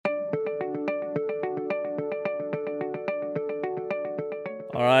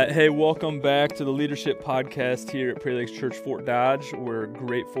All right. Hey, welcome back to the Leadership Podcast here at Prairie Lakes Church, Fort Dodge. We're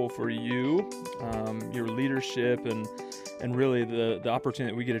grateful for you, your leadership, and really the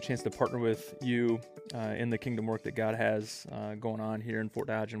opportunity that we get a chance to partner with you in the kingdom work that God has going on here in Fort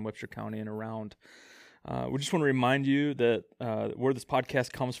Dodge and Webster County and around. We just want to remind you that where this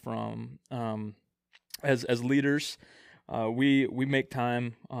podcast comes from, as leaders, we make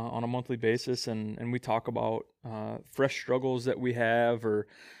time on a monthly basis, and we talk about fresh struggles that we have, or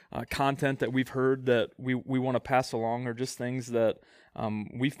content that we've heard that we want to pass along, or just things that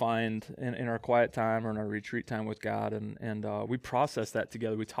we find in our quiet time or in our retreat time with God, and we process that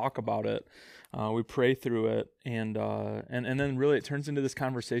together. We talk about it, we pray through it, and then really it turns into this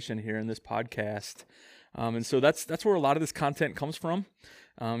conversation here in this podcast. And so that's where a lot of this content comes from.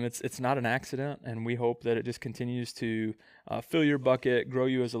 It's not an accident, and we hope that it just continues to fill your bucket, grow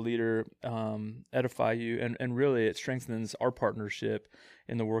you as a leader, edify you, and really it strengthens our partnership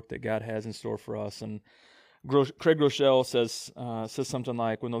in the work that God has in store for us. And Craig Groeschel says something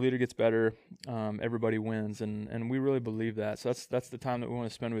like, "When the leader gets better, everybody wins," and we really believe that. So that's the time that we want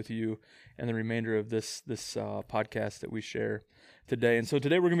to spend with you and the remainder of this podcast that we share today. And so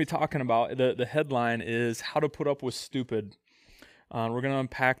today we're going to be talking about the headline is how to put up with stupid. We're going to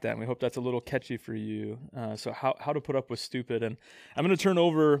unpack that, and we hope that's a little catchy for you. So how to put up with stupid. And I'm going to turn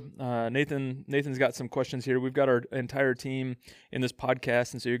over, Nathan's got some questions here. We've got our entire team in this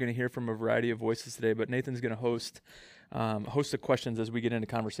podcast, and so you're going to hear from a variety of voices today, but Nathan's going to host the questions as we get into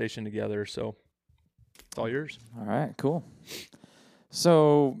conversation together. So it's all yours. All right, cool.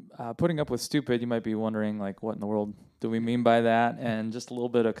 So putting up with stupid, you might be wondering, like, what in the world do we mean by that? And just a little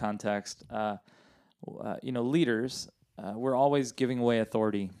bit of context. Leaders, we're always giving away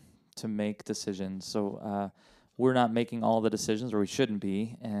authority to make decisions. So we're not making all the decisions, or we shouldn't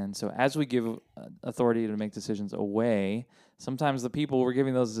be. And so as we give authority to make decisions away, sometimes the people we're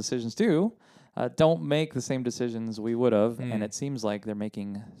giving those decisions to don't make the same decisions we would have, and it seems like they're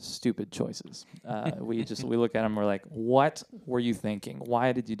making stupid choices. We look at them, we're like, what were you thinking?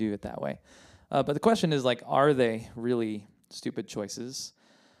 Why did you do it that way? But the question is, like, are they really stupid choices?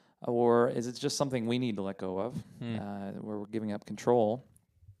 Or is it just something we need to let go of, where we're giving up control?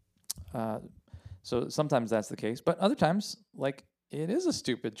 So sometimes that's the case. But other times, like, it is a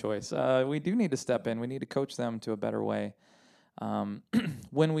stupid choice. We do need to step in. We need to coach them to a better way.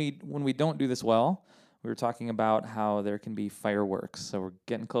 When we don't do this well, we were talking about how there can be fireworks. So we're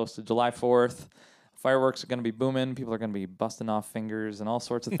getting close to July 4th. Fireworks are going to be booming. People are going to be busting off fingers and all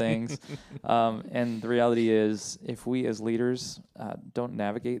sorts of things. And the reality is, if we as leaders don't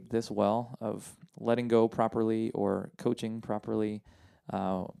navigate this well of letting go properly or coaching properly,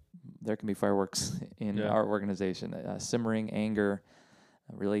 there can be fireworks in our organization. Simmering anger,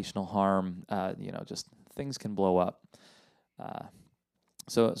 relational harm, just things can blow up.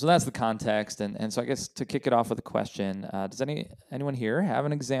 So that's the context, and so I guess to kick it off with a question, does anyone here have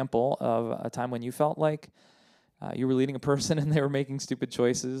an example of a time when you felt like you were leading a person and they were making stupid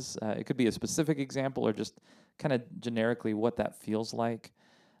choices? It could be a specific example or just kind of generically what that feels like.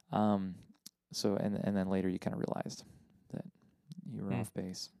 And then later you kind of realized that you were off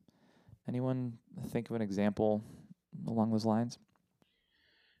base. Anyone think of an example along those lines?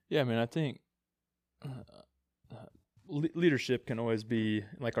 Yeah, I mean, I think leadership can always be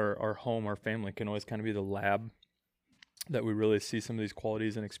like our home, our family can always kind of be the lab that we really see some of these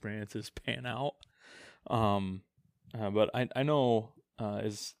qualities and experiences pan out. But I know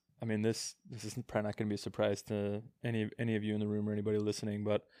this is probably not going to be a surprise to any of you in the room or anybody listening,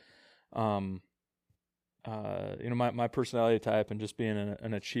 but my personality type and just being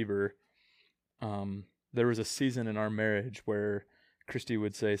an achiever, there was a season in our marriage where Christy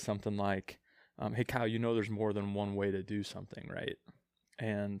would say something like, "Hey, Kyle, there's more than one way to do something, right?"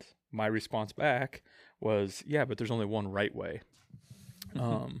 And my response back was, "Yeah, but there's only one right way."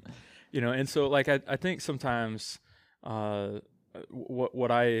 And so, like, I think sometimes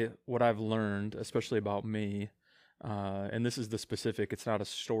what I've learned, especially about me, and this is the specific, it's not a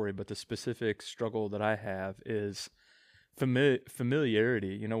story, but the specific struggle that I have is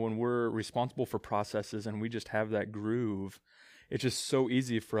familiarity. When we're responsible for processes and we just have that groove, it's just so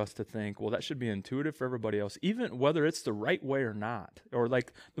easy for us to think, well, that should be intuitive for everybody else, even whether it's the right way or not, or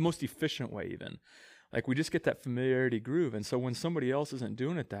like the most efficient way even. Like, we just get that familiarity groove. And so when somebody else isn't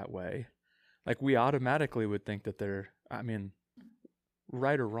doing it that way, like, we automatically would think that they're,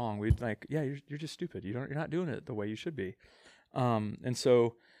 right or wrong. We'd like, yeah, you're just stupid. You're not doing it the way you should be. And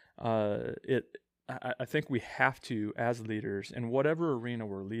so I think we have to, as leaders, in whatever arena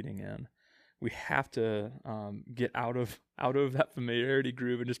we're leading in, we have to get out of that familiarity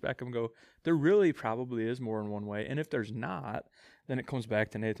groove and just back up and go, there really probably is more than one way. And if there's not, then it comes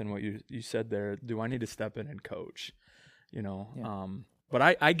back to, Nathan, what you said there. Do I need to step in and coach? Yeah.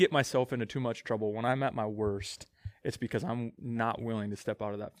 But I get myself into too much trouble when I'm at my worst. It's because I'm not willing to step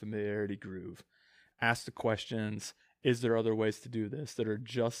out of that familiarity groove. Ask the questions. Is there other ways to do this that are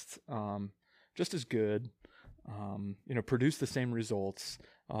just as good? Produce the same results,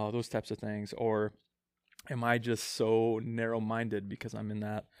 those types of things. Or am I just so narrow-minded because I'm in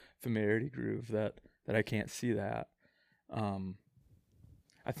that familiarity groove that I can't see that?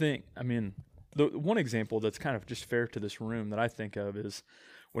 The one example that's kind of just fair to this room that I think of is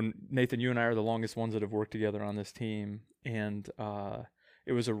when, Nathan, you and I are the longest ones that have worked together on this team, and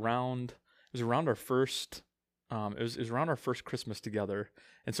it was around our first it was around our first Christmas together.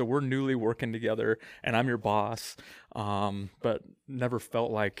 And so we're newly working together, and I'm your boss, but never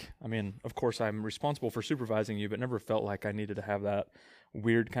felt like, of course I'm responsible for supervising you, but never felt like I needed to have that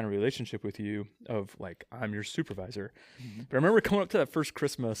weird kind of relationship with you of like, I'm your supervisor. Mm-hmm. But I remember coming up to that first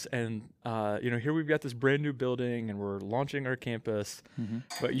Christmas, and here we've got this brand new building and we're launching our campus, mm-hmm.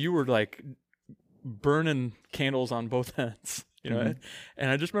 but you were like burning candles on both ends. Mm-hmm. And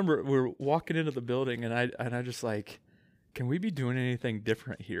I just remember we were walking into the building, and I just like, can we be doing anything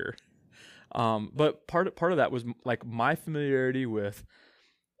different here? But part of that was like my familiarity with,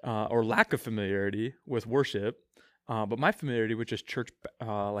 or lack of familiarity with worship, but my familiarity with just church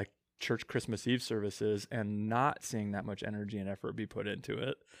Christmas Eve services, and not seeing that much energy and effort be put into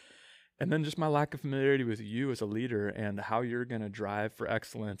it. And then just my lack of familiarity with you as a leader and how you're going to drive for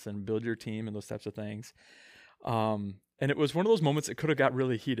excellence and build your team and those types of things. And it was one of those moments that could have got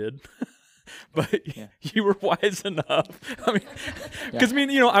really heated, but you were wise enough. Because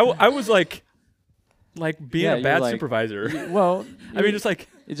I was like being a bad supervisor.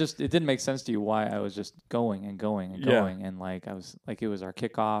 It didn't make sense to you why I was just going and going and going, and like I was like, it was our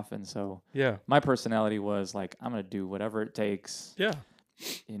kickoff, and so my personality was like, I'm gonna do whatever it takes. Yeah,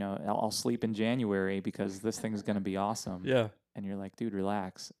 I'll sleep in January because this thing's gonna be awesome. Yeah. And you're like, dude,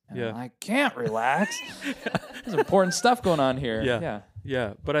 relax. And I can't relax. There's important stuff going on here.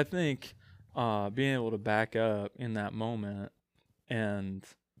 Yeah. But I think being able to back up in that moment, and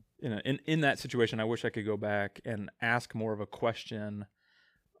in that situation, I wish I could go back and ask more of a question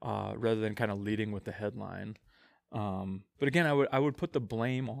rather than kind of leading with the headline. But again, I would put the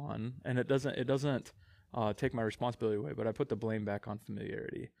blame on, and it doesn't take my responsibility away, but I put the blame back on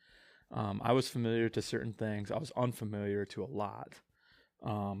familiarity. I was familiar to certain things. I was unfamiliar to a lot.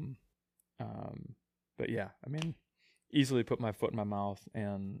 But easily put my foot in my mouth,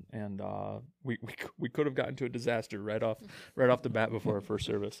 and we could have gotten to a disaster right off the bat before our first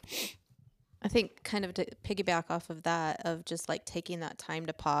service. I think kind of to piggyback off of that, of just like taking that time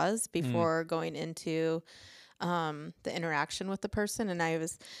to pause before going into the interaction with the person. And I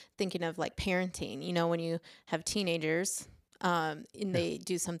was thinking of like parenting, when you have teenagers, and they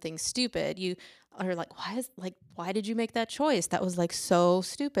do something stupid, you are like, why did you make that choice? That was like so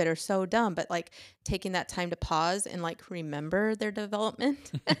stupid or so dumb. But like taking that time to pause and like remember their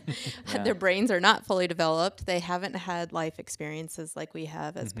development. Their brains are not fully developed. They haven't had life experiences like we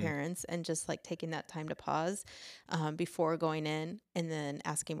have as parents, and just like taking that time to pause before going in, and then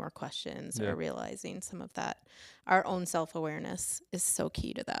asking more questions or realizing some of that. Our own self-awareness is so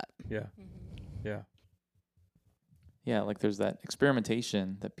key to that. Yeah. Yeah. Yeah, like there's that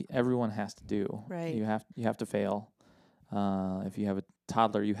experimentation that everyone has to do. Right. You have to fail. If you have a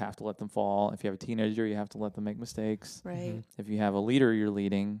toddler, you have to let them fall. If you have a teenager, you have to let them make mistakes. Right. If you have a leader you're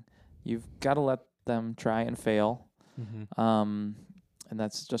leading, you've got to let them try and fail. And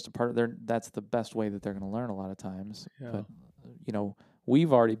that's just a part of that's the best way that they're going to learn a lot of times. Yeah. But,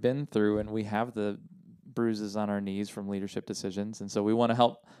 we've already been through, and we have the bruises on our knees from leadership decisions, and so we want to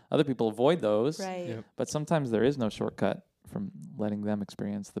help other people avoid those. Right. Yep. But sometimes there is no shortcut from letting them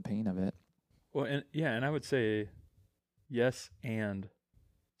experience the pain of it. Well, and I would say yes, and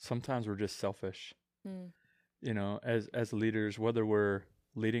sometimes we're just selfish. As leaders, whether we're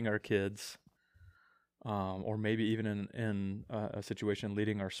leading our kids, or maybe even in a situation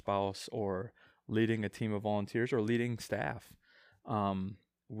leading our spouse, or leading a team of volunteers, or leading staff,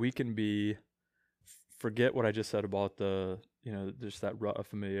 we can forget what I just said about just that rut of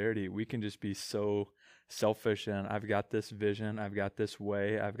familiarity. We can just be so selfish, and I've got this vision, I've got this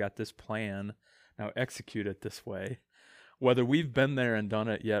way, I've got this plan, now execute it this way. Whether we've been there and done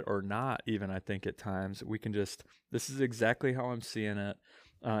it yet or not, even I think at times, we can just, this is exactly how I'm seeing it.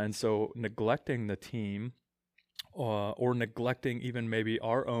 And so neglecting the team, or neglecting even maybe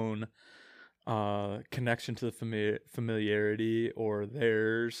our own connection to the familiarity or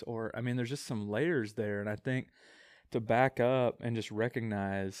theirs, or I mean, there's just some layers there, and I think to back up and just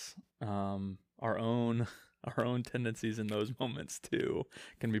recognize our own our own tendencies in those moments too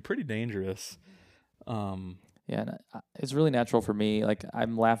can be pretty dangerous. Yeah, and it's really natural for me. Like,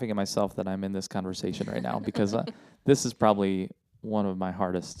 I'm laughing at myself that I'm in this conversation right now because this is probably one of my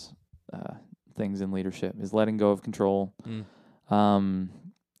hardest things in leadership is letting go of control. I'm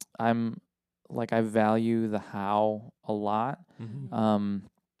like, I value the how a lot.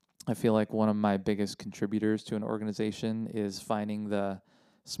 I feel like one of my biggest contributors to an organization is finding the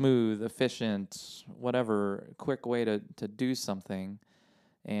smooth, efficient, whatever, quick way to do something.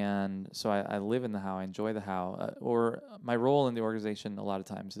 And so I live in the how, I enjoy the how. Or my role in the organization a lot of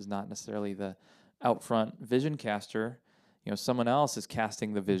times is not necessarily the out front vision caster. You know, someone else is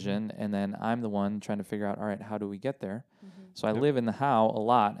casting the vision, and then I'm the one trying to figure out, all right, how do we get there? So I live in the how a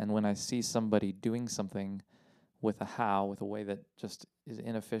lot, and when I see somebody doing something with a how, with a way that just is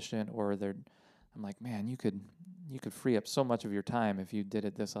inefficient, or I'm like, man, you could free up so much of your time if you did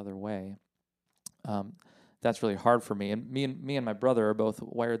it this other way. That's really hard for me. And me and my brother are both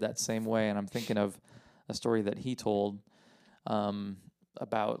wired that same way. And I'm thinking of a story that he told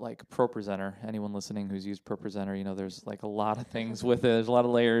about like ProPresenter. Anyone listening who's used ProPresenter, you know, there's like a lot of things with it. There's a lot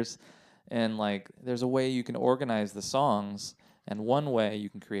of layers. And like there's a way you can organize the songs, and one way you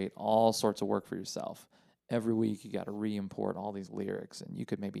can create all sorts of work for yourself. Every week you got to re-import all these lyrics, and you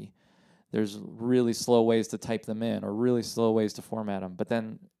could there's really slow ways to type them in or really slow ways to format them, but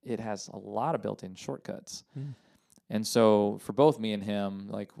then it has a lot of built-in shortcuts. And so for both me and him,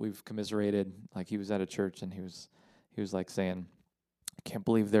 like we've commiserated, like he was at a church and he was like saying, I can't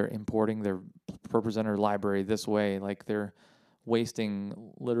believe they're importing their ProPresenter library this way. Like they're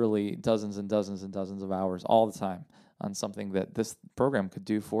wasting literally dozens and dozens and dozens of hours all the time on something that this program could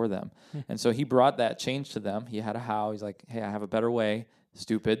do for them. And so he brought that change to them. He had a how. He's like, hey, I have a better way.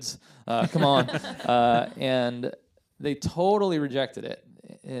 Stupids, come on. And they totally rejected it.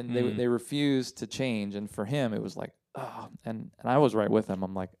 And they refused to change. And for him, it was like, oh, and I was right with him.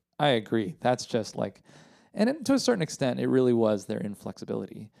 I'm like, I agree. That's just like, and to a certain extent, it really was their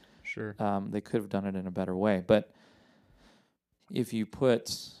inflexibility. Sure. They could have done it in a better way. But if you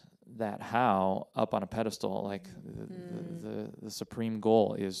put that how up on a pedestal, like the supreme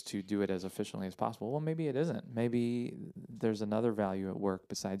goal is to do it as efficiently as possible. Well, maybe it isn't. Maybe there's another value at work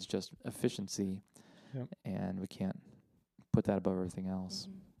besides just efficiency, and we can't put that above everything else.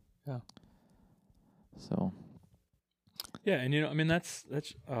 Yeah. So. Yeah, and you know, I mean, that's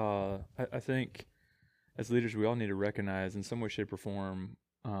I think as leaders we all need to recognize in some way, shape, or form,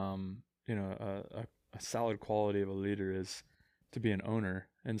 you know, a solid quality of a leader is to be an owner.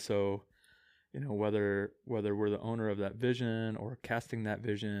 And so, you know, whether we're the owner of that vision or casting that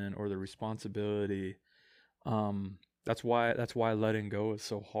vision or the responsibility, that's why letting go is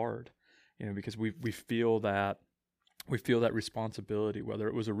so hard, you know, because we feel that responsibility, whether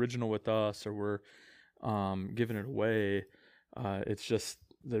it was original with us or we're giving it away. It's just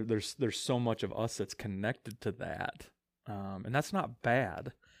there's so much of us that's connected to that, and that's not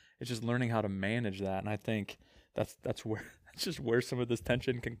bad. It's just learning how to manage that, and I think that's just where some of this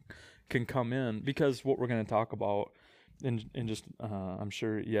tension can come in, because what we're going to talk about in just I'm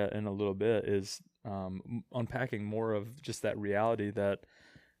sure in a little bit is unpacking more of just that reality that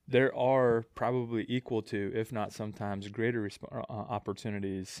there are probably equal to, if not sometimes greater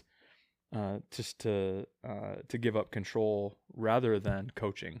opportunities just to give up control rather than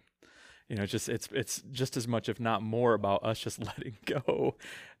coaching. You know, it's just as much, if not more, about us just letting go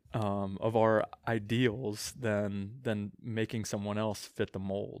of our ideals than making someone else fit the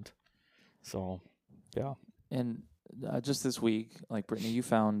mold. So, yeah. And just this week, like Brittany, you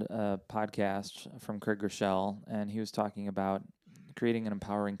found a podcast from Craig Groeschel, and he was talking about creating an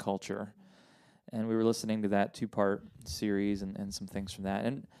empowering culture. And we were listening to that 2-part series and some things from that.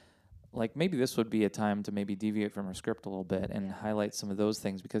 And like maybe this would be a time to maybe deviate from our script a little bit and highlight some of those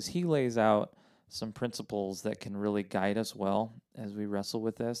things, because he lays out some principles that can really guide us well as we wrestle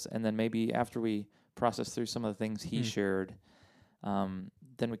with this. And then maybe after we process through some of the things he shared,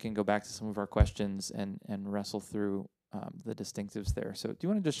 then we can go back to some of our questions and wrestle through the distinctives there. So do you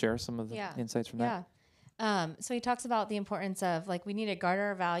want to just share some of the insights from that? So he talks about the importance of, like, we need to guard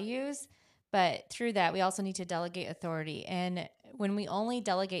our values, but through that, we also need to delegate authority. And when we only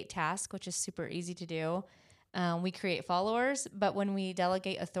delegate tasks, which is super easy to do, we create followers. But when we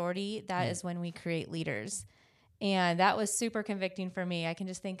delegate authority, that is when we create leaders. And that was super convicting for me. I can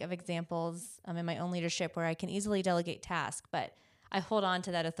just think of examples in my own leadership where I can easily delegate tasks, but I hold on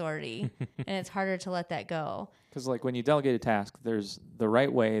to that authority and it's harder to let that go. Because like when you delegate a task, there's the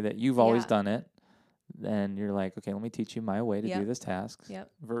right way that you've always Yeah. done it. Then you're like, okay, let me teach you my way to Yep. do this task.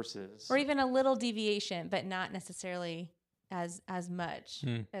 Yep. Versus, Or even a little deviation, but not necessarily as much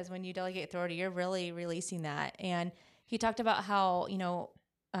as when you delegate authority. You're really releasing that. And he talked about how,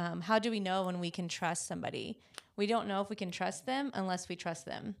 how do we know when we can trust somebody? We don't know if we can trust them unless we trust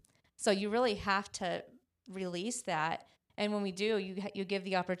them. So you really have to release that. And when we do, you give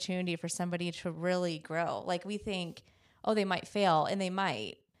the opportunity for somebody to really grow. Like we think, oh, they might fail, and they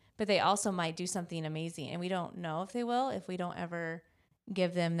might, but they also might do something amazing. And we don't know if they will if we don't ever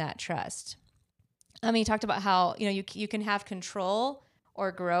give them that trust. He talked about how, you can have control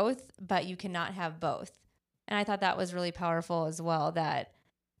or growth, but you cannot have both. And I thought that was really powerful as well, that,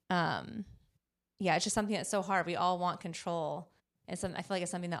 it's just something that's so hard. We all want control. And I feel like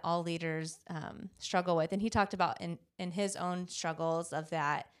it's something that all leaders struggle with. And he talked about in his own struggles of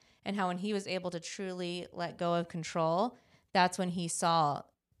that, and how when he was able to truly let go of control, that's when he saw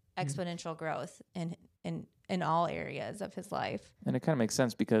exponential growth in all areas of his life. and it kind of makes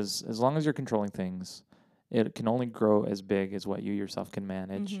sense because as long as you're controlling things, it can only grow as big as what you yourself can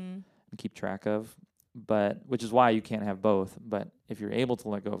manage and keep track of. But which is why you can't have both. But if you're able to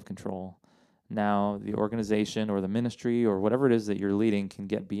let go of control, now the organization or the ministry or whatever it is that you're leading can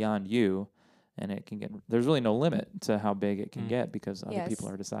get beyond you, and it can get, there's really no limit to how big it can get because other people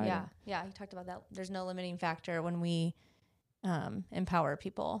are deciding. Yeah, he talked about that. There's no limiting factor when we empower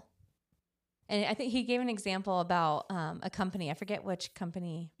people. And I think he gave an example about a company. I forget which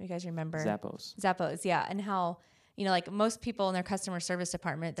company you guys remember. Zappos, yeah. And how, like most people in their customer service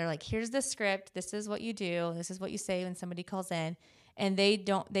department, they're like, here's the script. This is what you do. This is what you say when somebody calls in. And they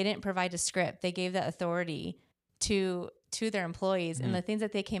didn't provide a script. They gave that authority to their employees. And the things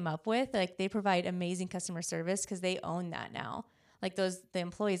that they came up with, like they provide amazing customer service because they own that now. Like the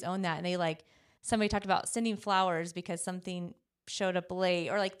employees own that. And they somebody talked about sending flowers because something showed up late,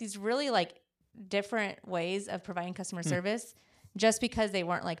 or like these really different ways of providing customer service just because they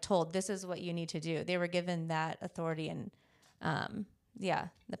weren't told this is what you need to do. They were given that authority and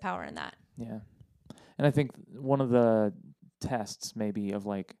the power in that. Yeah. And I think one of the tests maybe of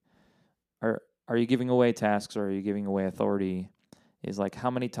are you giving away tasks or are you giving away authority is how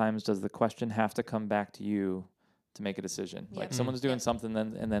many times does the question have to come back to you to make a decision? Yep. Someone's doing something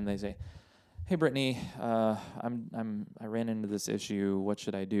and then they say, hey Brittany, I ran into this issue, what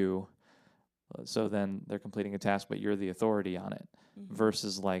should I do? So then they're completing a task, but you're the authority on it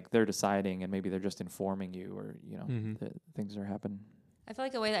versus they're deciding and maybe they're just informing you or, things are happening. I feel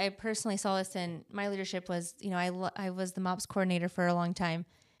like the way that I personally saw this in my leadership was, I was the MOPS coordinator for a long time.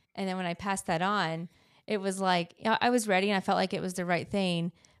 And then when I passed that on, it was I was ready and I felt like it was the right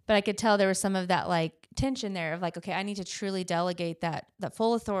thing, but I could tell there was some of that tension there of okay, I need to truly delegate that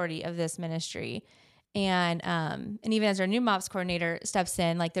full authority of this ministry. And even as our new MOPS coordinator steps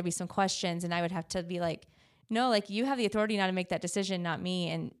in, there'd be some questions and I would have to be no, you have the authority now to make that decision, not me.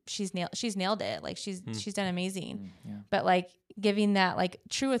 And she's nailed it. She's done amazing. Yeah. But giving that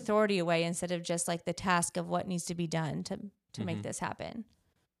true authority away instead of just the task of what needs to be done to make this happen.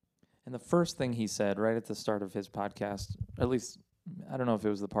 And the first thing he said right at the start of his podcast, at least, I don't know if it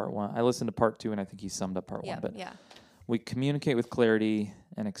was the part one. I listened to part two and I think he summed up part one. But we communicate with clarity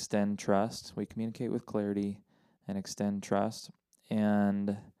and extend trust. We communicate with clarity and extend trust.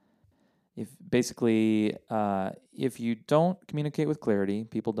 And if you don't communicate with clarity,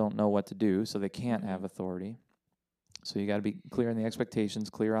 people don't know what to do, so they can't have authority. So you got to be clear on the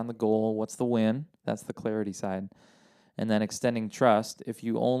expectations, clear on the goal. What's the win? That's the clarity side. And then extending trust. If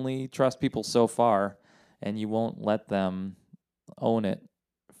you only trust people so far and you won't let them own it,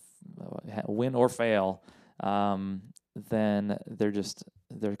 win or fail, then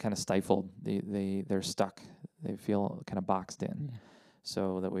they're kind of stifled. They're stuck. They feel kind of boxed in. Yeah.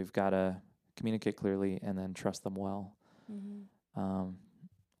 So that we've got to communicate clearly and then trust them well.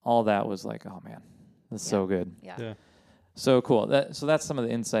 All that was oh man, that's so good. Yeah. So cool. So that's some of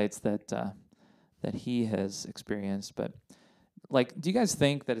the insights that he has experienced. But do you guys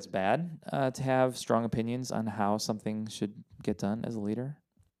think that it's bad to have strong opinions on how something should get done as a leader?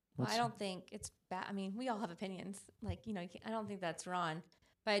 I don't think it's bad. I mean, we all have opinions. I don't think that's wrong.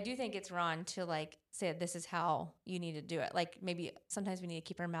 But I do think it's wrong to say this is how you need to do it. Maybe sometimes we need to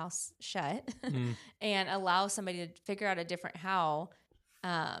keep our mouths shut and allow somebody to figure out a different how.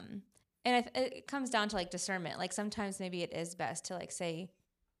 And it comes down to discernment. Sometimes maybe it is best to say,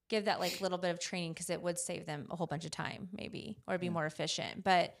 give that little bit of training because it would save them a whole bunch of time maybe, or be more efficient.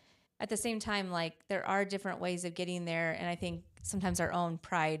 But at the same time, there are different ways of getting there. And I think sometimes our own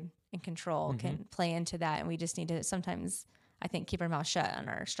pride and control can play into that. And we just need to sometimes I think, keep our mouth shut on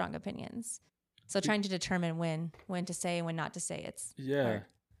our strong opinions. So trying to determine when to say and when not to say, it's hard.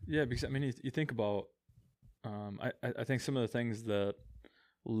 Yeah, because I mean, you think about, I think some of the things that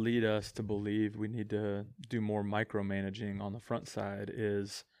lead us to believe we need to do more micromanaging on the front side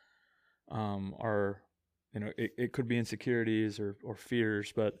is our, it could be insecurities or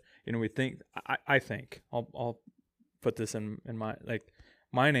fears, but we think, I think I'll put this in my, like,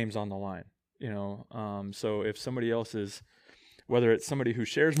 my name's on the line, so if somebody else is, whether it's somebody who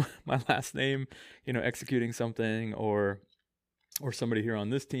shares my last name, executing something, or somebody here on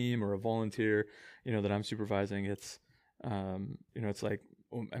this team, or a volunteer, that I'm supervising, it's, it's like,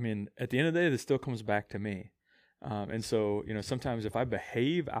 I mean, at the end of the day, this still comes back to me. And so, sometimes if I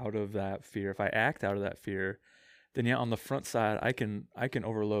behave out of that fear, if I act out of that fear, then on the front side, I can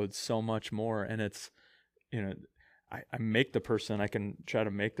overload so much more. And it's, I make the person, I can try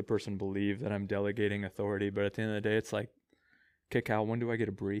to make the person believe that I'm delegating authority. But at the end of the day, it's like, okay, Kyle, when do I get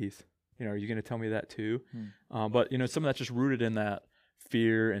to breathe? Are you going to tell me that too? But, some of that's just rooted in that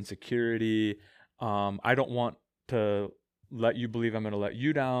fear and security. I don't want to let you believe I'm going to let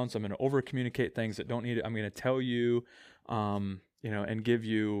you down. So I'm going to over communicate things that don't need it. I'm going to tell you, and give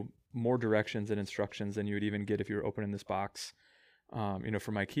you more directions and instructions than you would even get if you were opening this box, from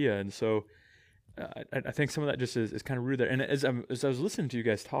IKEA. And so I think some of that just is kind of rooted there. And as I was listening to you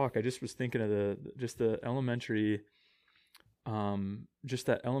guys talk, I just was thinking of the elementary, just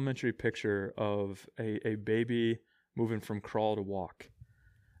that elementary picture of a baby moving from crawl to walk.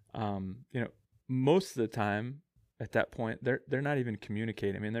 Most of the time at that point, they're not even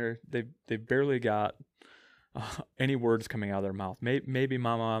communicating. I mean, they've barely got any words coming out of their mouth. Maybe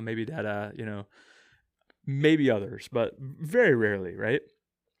mama, maybe dada, maybe others, but very rarely, right?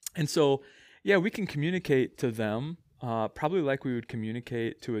 And so, yeah, we can communicate to them, probably like we would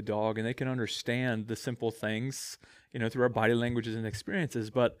communicate to a dog, and they can understand the simple things, through our body languages and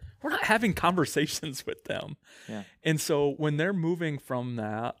experiences, but we're not having conversations with them. Yeah. And so when they're moving from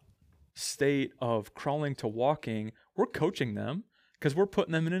that state of crawling to walking, we're coaching them because we're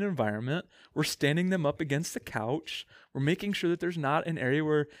putting them in an environment. We're standing them up against the couch. We're making sure that there's not an area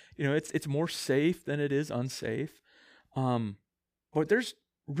where, it's more safe than it is unsafe. But there's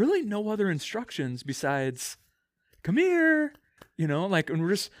really no other instructions besides come here,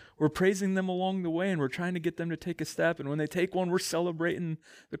 and we're praising them along the way, and we're trying to get them to take a step. And when they take one, we're celebrating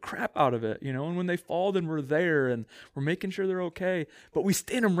the crap out of it, and when they fall, then we're there and we're making sure they're okay, but we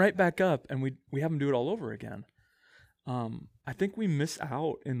stand them right back up and we have them do it all over again. I think we miss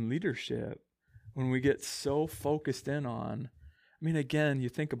out in leadership when we get so focused in on, I mean, again, you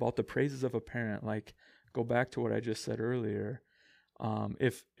think about the praises of a parent, like go back to what I just said earlier.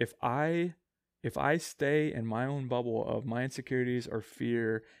 If I stay in my own bubble of my insecurities or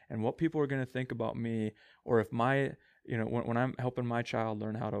fear and what people are going to think about me, or if when I'm helping my child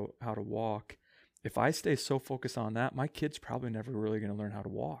learn how to walk, if I stay so focused on that, my kid's probably never really going to learn how to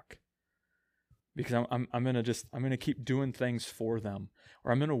walk, because I'm going to keep doing things for them,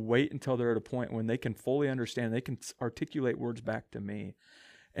 or I'm going to wait until they're at a point when they can fully understand, they can articulate words back to me.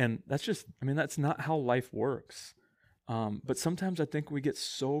 And that's not how life works. But sometimes I think we get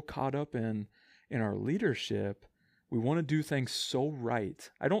so caught up in our leadership, we want to do things so right.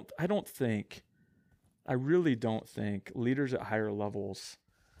 I really don't think leaders at higher levels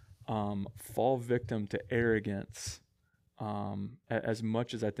fall victim to arrogance as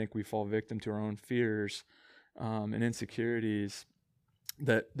much as I think we fall victim to our own fears and insecurities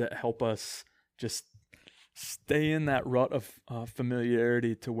that help us just stay in that rut of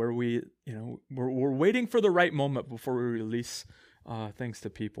familiarity to where we're waiting for the right moment before we release things to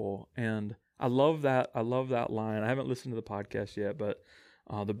people. And I love that line. I haven't listened to the podcast yet, but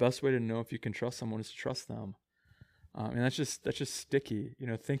the best way to know if you can trust someone is to trust them. And that's just sticky.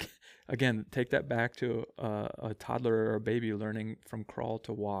 Take that back to a toddler or a baby learning from crawl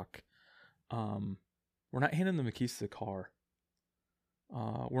to walk. We're not handing them the keys to the car.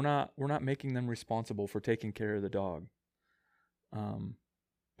 We're not making them responsible for taking care of the dog.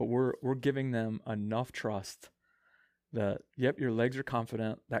 But we're giving them enough trust that, yep, your legs are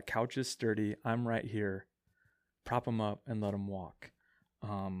confident, that couch is sturdy, I'm right here, prop them up and let them walk.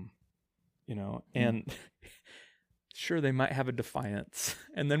 And sure, they might have a defiance,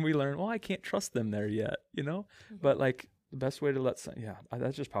 and then we learn, well, I can't trust them there yet, but like the best way to that's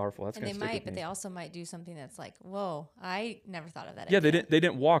just powerful. That's going to stick with me. But they also might do something that's like, whoa, I never thought of that. Yeah, they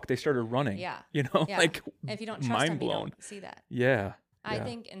didn't walk, they started running. Yeah. Like, if you don't trust mind them, blown. you don't see that. Yeah. I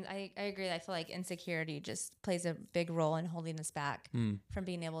think, and I agree. I feel like insecurity just plays a big role in holding us back from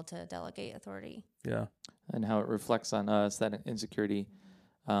being able to delegate authority. Yeah. And how it reflects on us, that insecurity.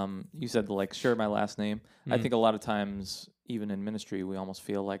 You said share my last name. I think a lot of times, even in ministry, we almost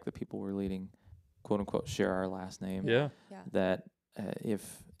feel like the people we're leading, quote unquote, share our last name. Yeah. Yeah. That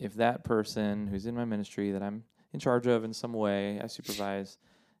if that person who's in my ministry that I'm in charge of in some way, I supervise,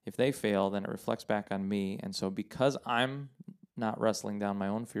 if they fail, then it reflects back on me. And so because I'm not wrestling down my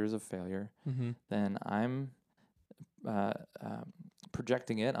own fears of failure, Mm-hmm. then I'm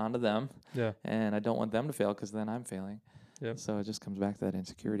projecting it onto them, Yeah. and I don't want them to fail because then I'm failing. Yep. So it just comes back to that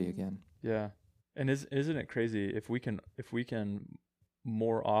insecurity again. Yeah. And isn't it crazy if we can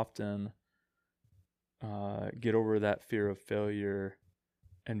more often get over that fear of failure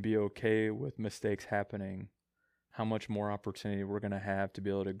and be okay with mistakes happening, how much more opportunity we're going to have to be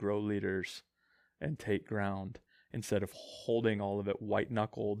able to grow leaders and take ground instead of holding all of it white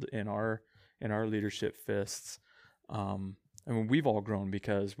knuckled in our leadership fists. I mean, we've all grown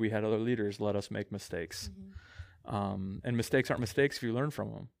because we had other leaders let us make mistakes. And mistakes aren't mistakes if you learn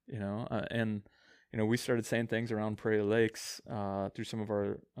from them, and we started saying things around Prairie Lakes through some of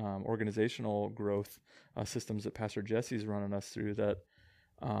our organizational growth systems that Pastor Jesse's running us through that,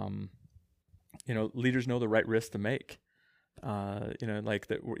 leaders know the right risk to make. Like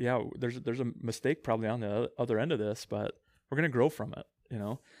that. Yeah, there's a mistake probably on the other end of this, but we're going to grow from it.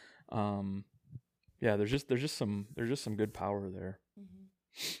 Yeah, there's just some good power there.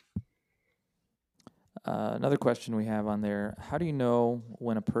 Another question we have on there: how do you know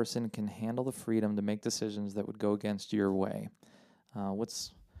when a person can handle the freedom to make decisions that would go against your way?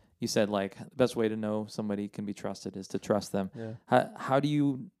 You said like the best way to know somebody can be trusted is to trust them. Yeah. How do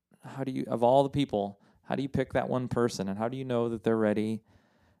you of all the people, how do you pick that one person, and how do you know that they're ready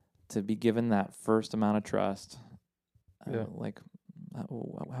to be given that first amount of trust? Yeah.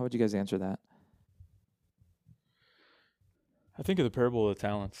 How would you guys answer that? I think of the parable of the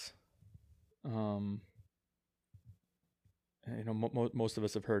talents. Most of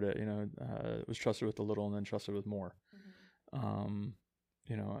us have heard it. It was trusted with a little and then trusted with more. I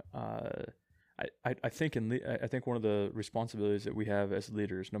think one of the responsibilities that we have as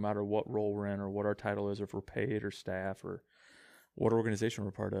leaders, no matter what role we're in or what our title is, or if we're paid or staff or what organization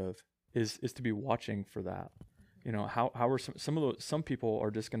we're part of, is to be watching for that. How are some people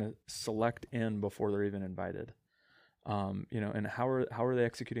are just going to select in before they're even invited. And how are they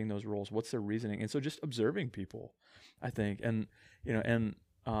executing those roles? What's their reasoning? And so just observing people, I think, and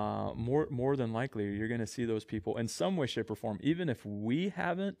more than likely you're going to see those people in some way, shape, or form, even if we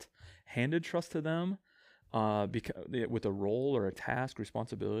haven't handed trust to them, with a role or a task,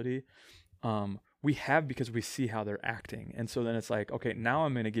 responsibility, we have because we see how they're acting. And so then it's like, okay, now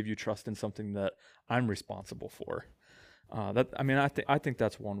I'm going to give you trust in something that I'm responsible for. I think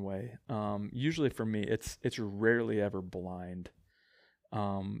that's one way. Usually for me, it's rarely ever blind.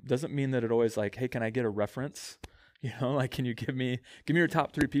 Doesn't mean that it always like, hey, can I get a reference? Can you give me your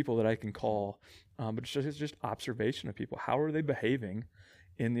top 3 people that I can call? But it's just observation of people. How are they behaving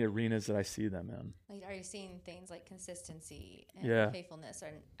in the arenas that I see them in? Like, are you seeing things like consistency and faithfulness?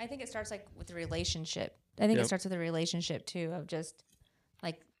 And I think it starts like with the relationship. I think it starts with a relationship too, of just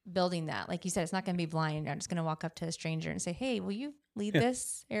like building that. Like you said, it's not going to be blind. I'm just going to walk up to a stranger and say, hey, will you lead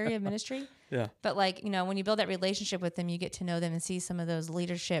this area of ministry? Yeah. But like, when you build that relationship with them, you get to know them and see some of those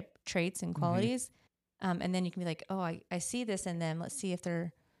leadership traits and qualities. And then you can be like, oh, I see this in them. Let's see if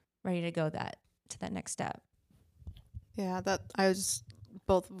they're ready to go to that next step. Yeah, that I was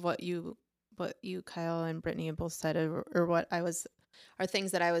both what you Kyle and Brittany have both said, or are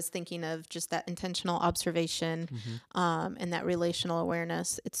things that I was thinking of, just that intentional observation, and that relational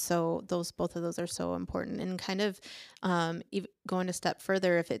awareness. It's both of those are so important. And kind of going a step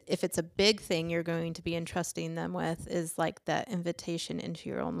further, if it's a big thing you're going to be entrusting them with, is like that invitation into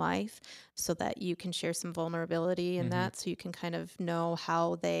your own life, so that you can share some vulnerability in that, so you can kind of know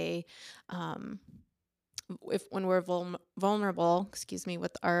how they when we're vulnerable,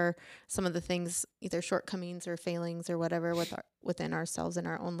 with some of the things, either shortcomings or failings or whatever, within ourselves and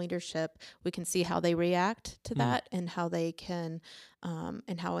our own leadership, we can see how they react to that, and how they can,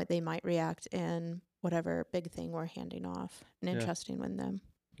 and how they might react in whatever big thing we're handing off and entrusting with them.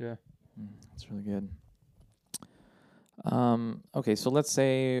 Yeah, that's really good. Okay, so let's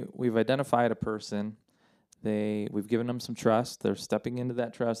say we've identified a person. We've given them some trust. They're stepping into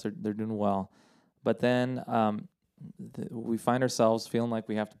that trust. They're doing well. But then we find ourselves feeling like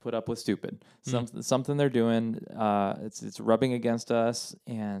we have to put up with stupid. Something they're doing, it's rubbing against us,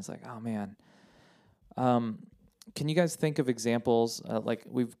 and it's like, oh man. Can you guys think of examples? Like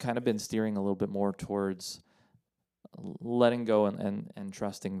we've kind of been steering a little bit more towards letting go and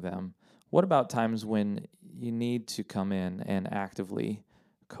trusting them. What about times when you need to come in and actively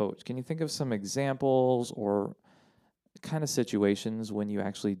coach? Can you think of some examples or kind of situations when you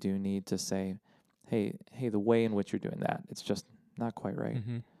actually do need to say, hey, the way in which you're doing that, it's just not quite right.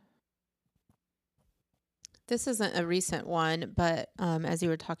 Mm-hmm. This isn't a recent one, but as you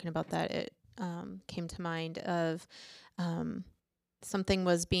were talking about that, it came to mind of something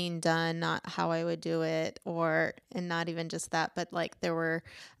was being done, not how I would do it, and not even just that, but like there were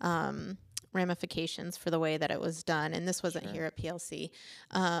ramifications for the way that it was done. And this wasn't here at PLC,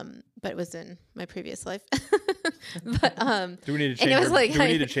 but it was in my previous life. But do we need to change? Do we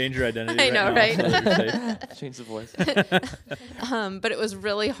need to change your identity? I know, right? Change the voice. But it was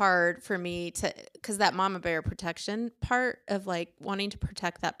really hard for me because that mama bear protection part of like wanting to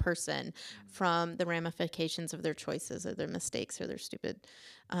protect that person from the ramifications of their choices or their mistakes or their stupid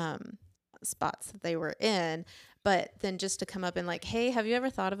spots that they were in. But then just to come up and like, hey, have you ever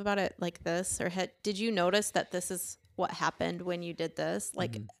thought about it like this? Or did you notice that this is what happened when you did this?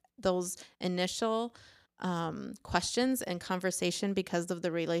 Like those initial questions and conversation because of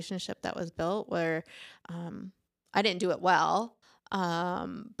the relationship that was built where I didn't do it well,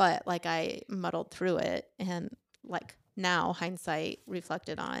 but like I muddled through it. And like now hindsight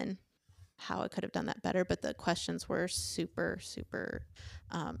reflected on how I could have done that better. But the questions were super, super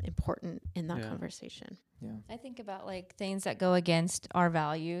important in that conversation. Yeah. I think about like things that go against our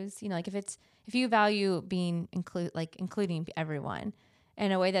values. You know, like if you value being including everyone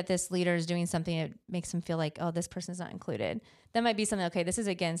in a way that this leader is doing something that makes them feel like, oh, this person's not included. That might be something, okay, this is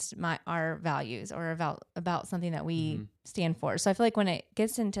against our values or about something that we stand for. So I feel like when it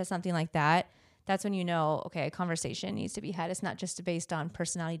gets into something like that, that's when you know, okay, a conversation needs to be had. It's not just based on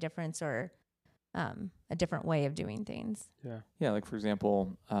personality difference or a different way of doing things. Yeah. Like for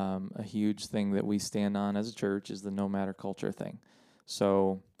example, a huge thing that we stand on as a church is the no matter culture thing.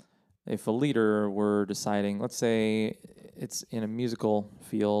 So if a leader were deciding, let's say it's in a musical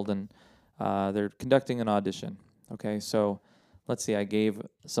field and they're conducting an audition. Okay. So let's say I gave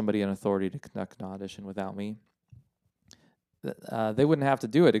somebody an authority to conduct an audition without me. They wouldn't have to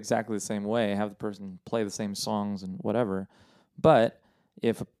do it exactly the same way, have the person play the same songs and whatever. But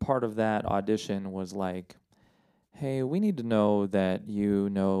if a part of that audition was like, hey, we need to know that you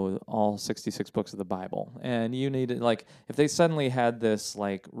know all 66 books of the Bible, and you need to, like, if they suddenly had this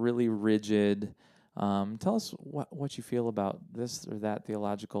like really rigid, tell us what you feel about this or that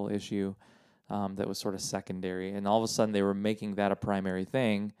theological issue that was sort of secondary, and all of a sudden they were making that a primary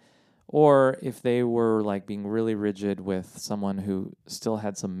thing, or if they were like being really rigid with someone who still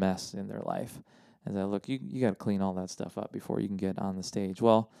had some mess in their life. And I look, you got to clean all that stuff up before you can get on the stage.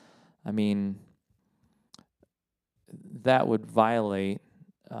 Well, I mean, that would violate.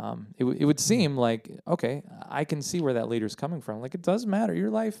 It would seem like, okay, I can see where that leader's coming from. Like, it does matter. Your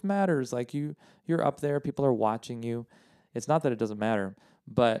life matters. Like you're up there. People are watching you. It's not that it doesn't matter,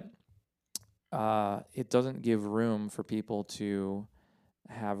 but it doesn't give room for people to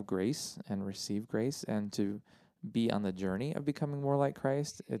have grace and receive grace and to be on the journey of becoming more like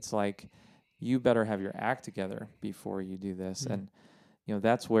Christ. It's like, you better have your act together before you do this. And, you know,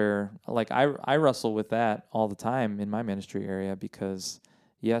 that's where, like, I wrestle with that all the time in my ministry area because,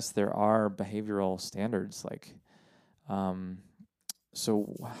 yes, there are behavioral standards. Like,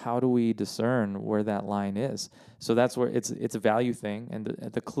 so how do we discern where that line is? So that's where it's a value thing. And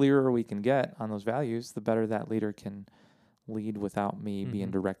the clearer we can get on those values, the better that leader can lead without me being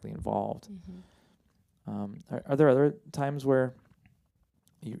directly involved. Are there other times where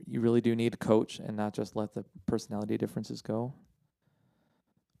you really do need to coach and not just let the personality differences go?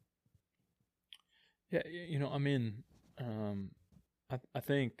 Yeah, you know, I mean, I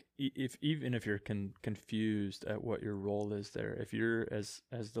think even if you're confused at what your role is there, if you're as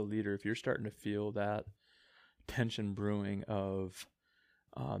the leader, if you're starting to feel that tension brewing of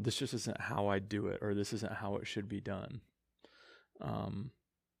this just isn't how I do it, or this isn't how it should be done,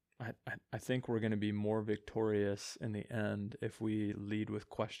 I think we're going to be more victorious in the end if we lead with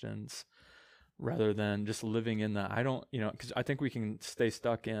questions rather than just living in that. I don't, because I think we can stay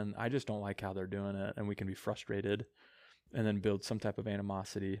stuck in, I just don't like how they're doing it, and we can be frustrated and then build some type of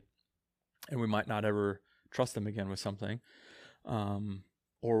animosity, and we might not ever trust them again with something,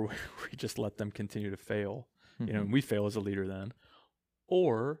 or we just let them continue to fail, and we fail as a leader then.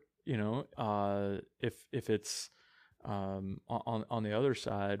 Or, if it's on the other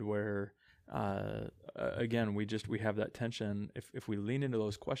side where again we have that tension, if we lean into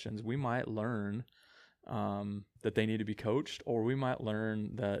those questions, we might learn that they need to be coached, or we might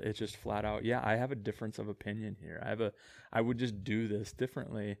learn that it's just flat out, I have a difference of opinion here, I would just do this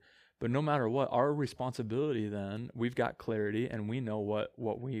differently. But no matter what, our responsibility then, we've got clarity and we know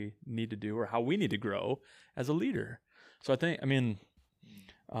what we need to do or how we need to grow as a leader. So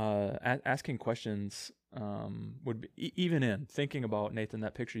asking questions would be, even in thinking about, Nathan,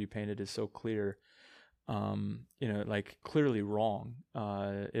 that picture you painted is so clear. like clearly wrong.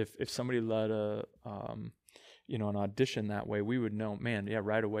 If somebody led an audition that way, we would know, man, yeah,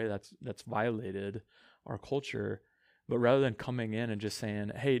 right away that's violated our culture. But rather than coming in and just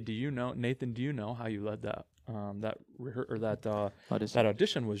saying, hey, Nathan, do you know how you led that that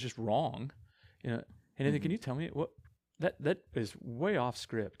audition was just wrong? Hey, Nathan, can you tell me what that is way off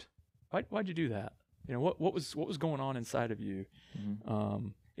script? Why'd you do that? What was going on inside of you?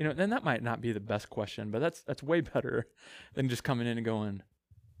 Then that might not be the best question, but that's way better than just coming in and going,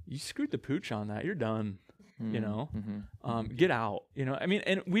 you screwed the pooch on that. You're done. Get out.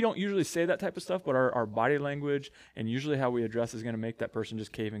 And we don't usually say that type of stuff, but our body language and usually how we address is going to make that person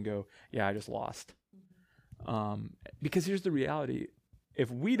just cave and go, yeah, I just lost. Because here's the reality. If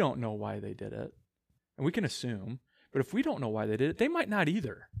we don't know why they did it, and we can assume, but if we don't know why they did it, they might not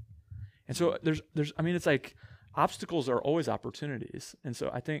either. And so it's like obstacles are always opportunities. And so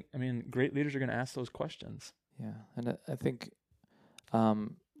I think, great leaders are going to ask those questions. Yeah. And I think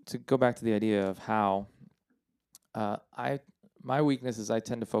to go back to the idea of how, my weakness is I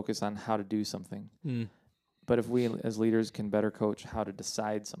tend to focus on how to do something. But if we as leaders can better coach how to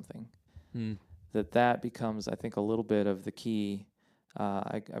decide something, that becomes, I think, a little bit of the key.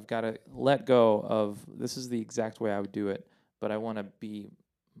 I've got to let go of this is the exact way I would do it, but I want to be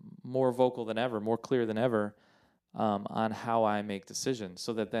more vocal than ever, more clear than ever on how I make decisions,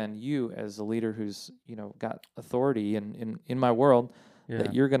 so that then you, as a leader who's got authority in my world,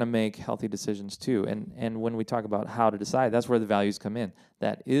 that you're going to make healthy decisions too. And when we talk about how to decide, that's where the values come in.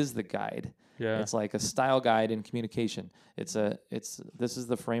 That is the guide. Yeah. It's like a style guide in communication. This is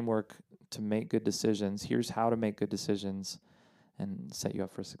the framework to make good decisions. Here's how to make good decisions and set you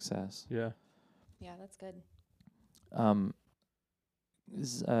up for success. Yeah, that's good.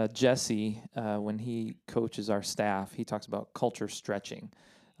 Jesse, when he coaches our staff, he talks about culture stretching.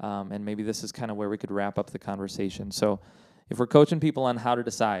 And maybe this is kind of where we could wrap up the conversation. So if we're coaching people on how to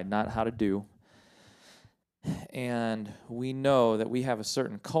decide, not how to do, and we know that we have a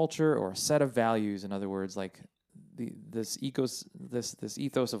certain culture or a set of values, in other words, like this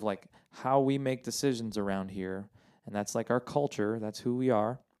ethos of like how we make decisions around here, and that's like our culture, that's who we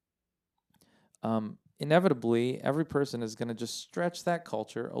are. Inevitably, every person is going to just stretch that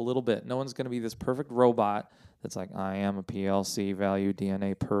culture a little bit. No one's going to be this perfect robot that's like, I am a PLC value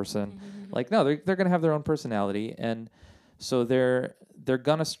DNA person. Like, no, they're going to have their own personality, and so they're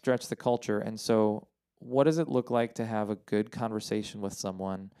going to stretch the culture. And so what does it look like to have a good conversation with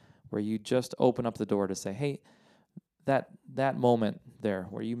someone where you just open up the door to say, hey, that moment there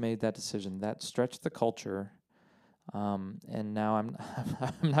where you made that decision, that stretched the culture, and now I'm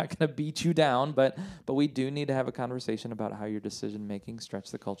not going to beat you down, but we do need to have a conversation about how your decision making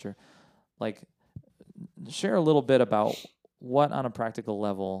stretched the culture. Like, share a little bit about what on a practical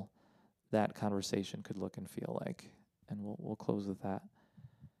level that conversation could look and feel like. And we'll close with that.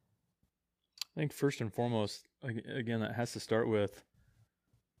 I think first and foremost, again, that has to start with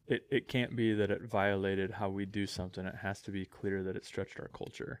it can't be that it violated how we do something. It has to be clear that it stretched our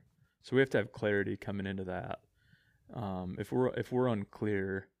culture. So we have to have clarity coming into that. If we're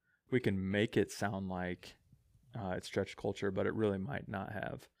unclear, we can make it sound like it stretched culture, but it really might not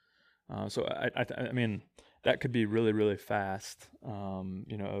have. So I mean, that could be really, really fast,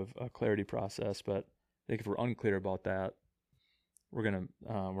 of a clarity process, but I think if we're unclear about that, we're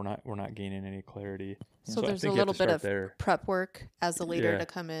not gaining any clarity. So there's a little bit of prep work as a leader to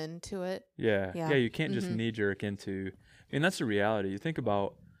come into it. Yeah. You can't just knee jerk into. I mean, that's the reality. You think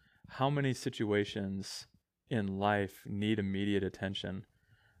about how many situations in life need immediate attention.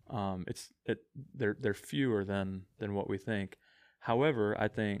 They're fewer than what we think. However, I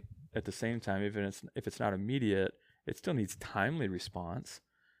think at the same time, even if it's not immediate, it still needs timely response.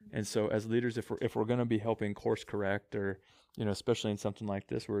 And so as leaders, if we're going to be helping course correct, or especially in something like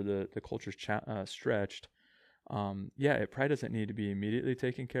this where the culture's stretched, it probably doesn't need to be immediately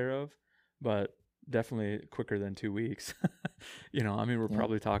taken care of, but definitely quicker than 2 weeks. We're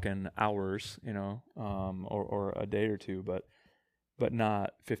probably talking hours, or a day or two, but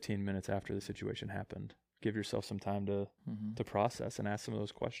not 15 minutes after the situation happened. Give yourself some time to process and ask some of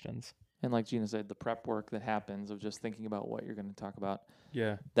those questions. And like Gina said, the prep work that happens of just thinking about what you're going to talk about.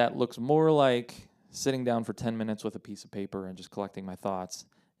 Yeah. That looks more like sitting down for 10 minutes with a piece of paper and just collecting my thoughts,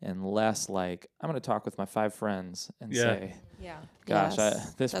 and less like I'm going to talk with my 5 friends and say, gosh,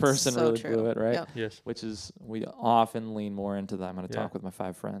 this person so really blew it, right? Yep. Yes. Which is, we often lean more into that. I'm going to talk with my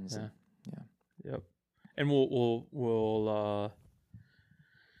 5 friends. Yep. And we'll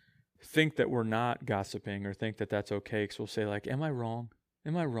think that we're not gossiping or think that that's okay, because we'll say like, am I wrong?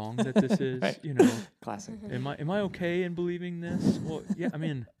 Am I wrong that this is, right. Classic. Am I okay in believing this? Well, yeah, I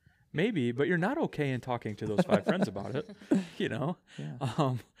mean, maybe, but you're not okay in talking to those 5 friends about it, you know?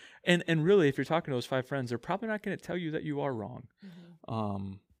 Yeah. And really, if you're talking to those 5 friends, they're probably not going to tell you that you are wrong.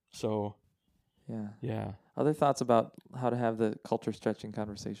 So, yeah. Other thoughts about how to have the culture stretching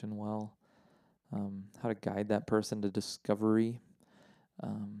conversation well, how to guide that person to discovery.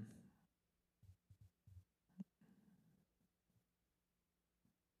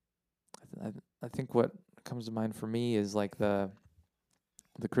 I think what comes to mind for me is like the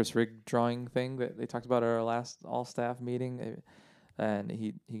Chris Rigg drawing thing that they talked about at our last all staff meeting, and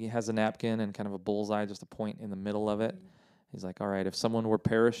he has a napkin and kind of a bullseye, just a point in the middle of it. He's like, all right, if someone were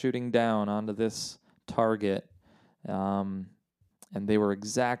parachuting down onto this target, and they were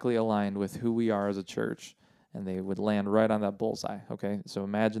exactly aligned with who we are as a church, and they would land right on that bullseye. Okay, so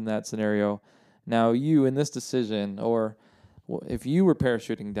imagine that scenario. Now you in this decision, or if you were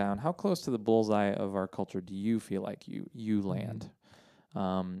parachuting down, how close to the bullseye of our culture do you feel like you land?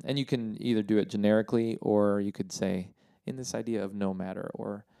 And you can either do it generically, or you could say in this idea of no matter,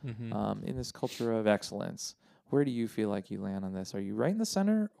 or in this culture of excellence. Where do you feel like you land on this? Are you right in the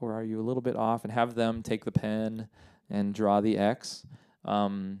center, or are you a little bit off? And have them take the pen and draw the X,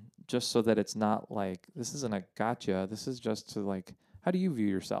 just so that it's not like, this isn't a gotcha. This is just to like, how do you view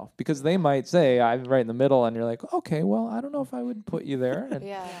yourself? Because they might say, I'm right in the middle, and you're like, okay, well, I don't know if I would put you there. And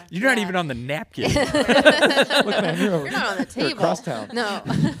You're not even on the napkin. look, man, you're not on the table. Across town. No,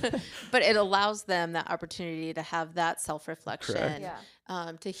 but it allows them that opportunity to have that self-reflection,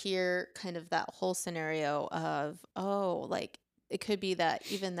 to hear kind of that whole scenario of, like it could be that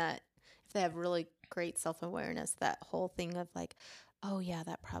even that if they have really great self-awareness, that whole thing of like, oh yeah,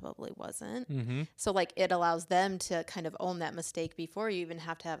 that probably wasn't. So like it allows them to kind of own that mistake before you even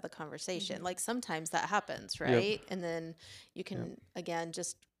have to have the conversation. Like sometimes that happens, right? Yep. And then you can again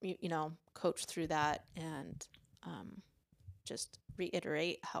just you know coach through that and just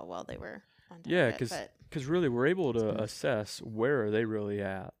reiterate how well they were on target. Because really we're able to assess where are they really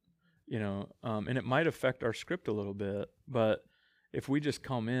at, you know, and it might affect our script a little bit, but if we just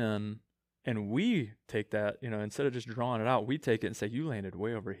come in and we take that, you know, instead of just drawing it out, we take it and say, you landed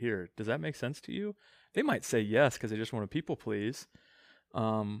way over here. Does that make sense to you? They might say yes because they just want to people please.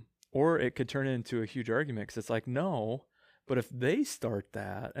 Or it could turn into a huge argument because it's like, no. But if they start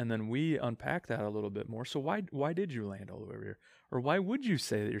that and then we unpack that a little bit more, so why did you land all the way over here? Or why would you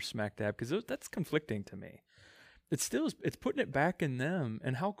say that you're smack dab? Because that's conflicting to me. It's putting it back in them.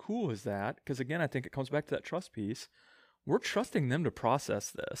 And how cool is that? Because again, I think it comes back to that trust piece. We're trusting them to process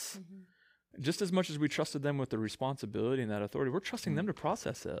this. Just as much as we trusted them with the responsibility and that authority, we're trusting them to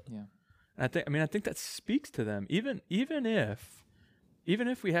process it. Yeah. And I think that speaks to them, even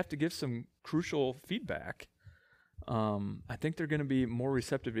if we have to give some crucial feedback. I think they're going to be more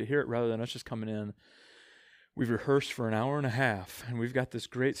receptive to hear it rather than us just coming in. We've rehearsed for an hour and a half, and we've got this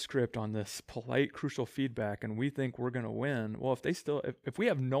great script on this polite, crucial feedback, and we think we're going to win. Well, if we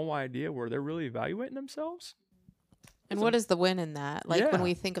have no idea where they're really evaluating themselves. And what is the win in that? Like when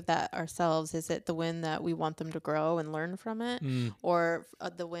we think of that ourselves, is it the win that we want them to grow and learn from it? Or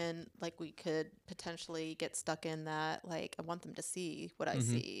the win, like we could potentially get stuck in that, like, I want them to see what I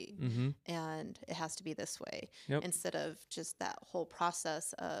see. And it has to be this way. Instead of just that whole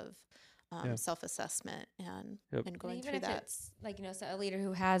process of self-assessment and going through that. It's like, you know, so a leader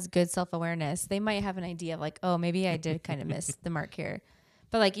who has good self-awareness, they might have an idea of like, oh, maybe I did kind of miss the mark here.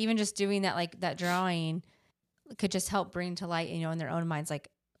 But like even just doing that, like that drawing could just help bring to light, you know, in their own minds, like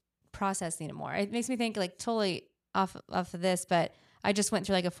processing it more. It makes me think like totally off of this, but I just went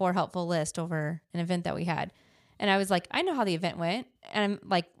through like a 4 helpful list over an event that we had. And I was like, I know how the event went. And I'm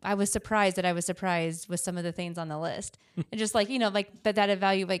like, I was surprised with some of the things on the list. And just like, you know, like that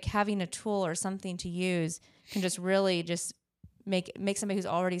value, like having a tool or something to use can just really just make somebody who's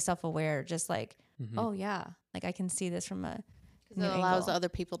already self-aware, just like, oh yeah, like I can see this from a It allows other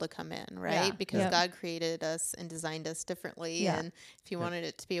people to come in, right? Because God created us and designed us differently. And if you wanted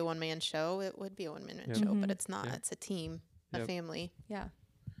it to be a one-man show, it would be a one-man show, but it's not. It's a team, a family. Yeah.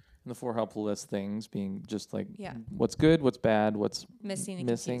 And the 4 helpful list things being just like what's good, what's bad, what's missing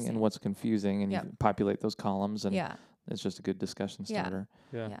and what's confusing. And you populate those columns, and it's just a good discussion starter.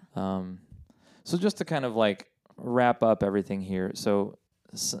 So just to kind of like wrap up everything here. So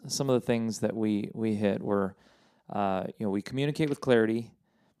some of the things that we hit were, you know, we communicate with clarity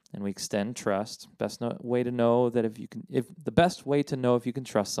and we extend trust. The best way to know if you can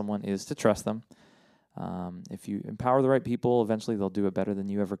trust someone is to trust them. If you empower the right people, eventually they'll do it better than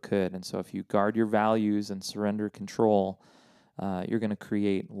you ever could. And so if you guard your values and surrender control, you're going to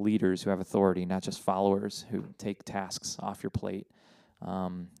create leaders who have authority, not just followers who take tasks off your plate.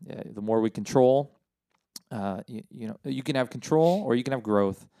 The more we control, you can have control or you can have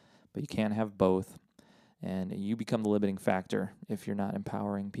growth. but you can't have both. And you become the limiting factor if you're not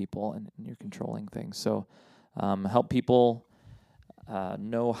empowering people and you're controlling things. So help people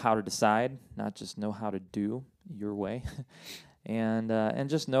know how to decide, not just know how to do your way. And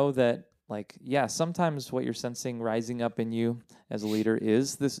just know that, like, yeah, sometimes what you're sensing rising up in you as a leader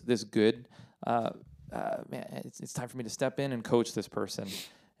is this good, man, it's time for me to step in and coach this person.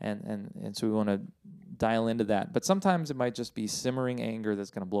 And so we want to dial into that. But sometimes it might just be simmering anger that's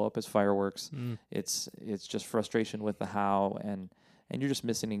going to blow up as fireworks. It's just frustration with the how, and you're just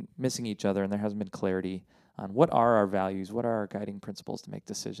missing each other, and there hasn't been clarity on what are our values, what are our guiding principles to make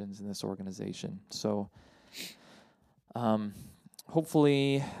decisions in this organization. So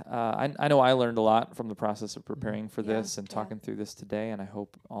hopefully, I know I learned a lot from the process of preparing for this and talking through this today, and I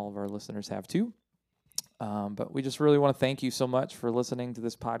hope all of our listeners have too. But we just really want to thank you so much for listening to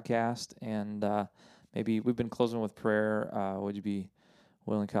this podcast. And maybe we've been closing with prayer. Would you be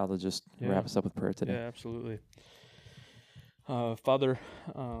willing, Kyle, to just wrap us up with prayer today? Yeah, absolutely. Father,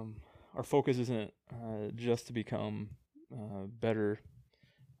 our focus isn't just to become better,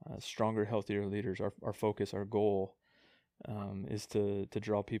 stronger, healthier leaders. Our focus, our goal is to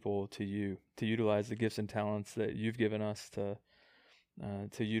draw people to you, to utilize the gifts and talents that you've given us, to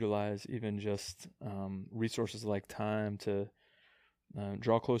utilize even just resources like time to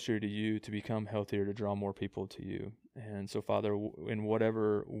draw closer to you, to become healthier, to draw more people to you. And so, Father, in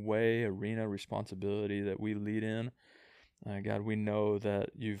whatever way, arena, responsibility that we lead in, God, we know that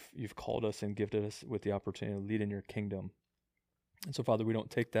you've called us and gifted us with the opportunity to lead in your kingdom. And so, Father, we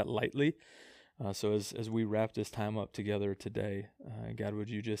don't take that lightly. So as we wrap this time up together today, God, would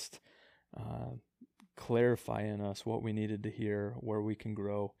you just clarify in us what we needed to hear, where we can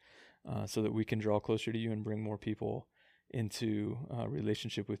grow, so that we can draw closer to you and bring more people into a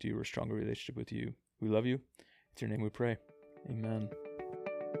relationship with you, or a stronger relationship with you. We love you. It's your name we pray. Amen.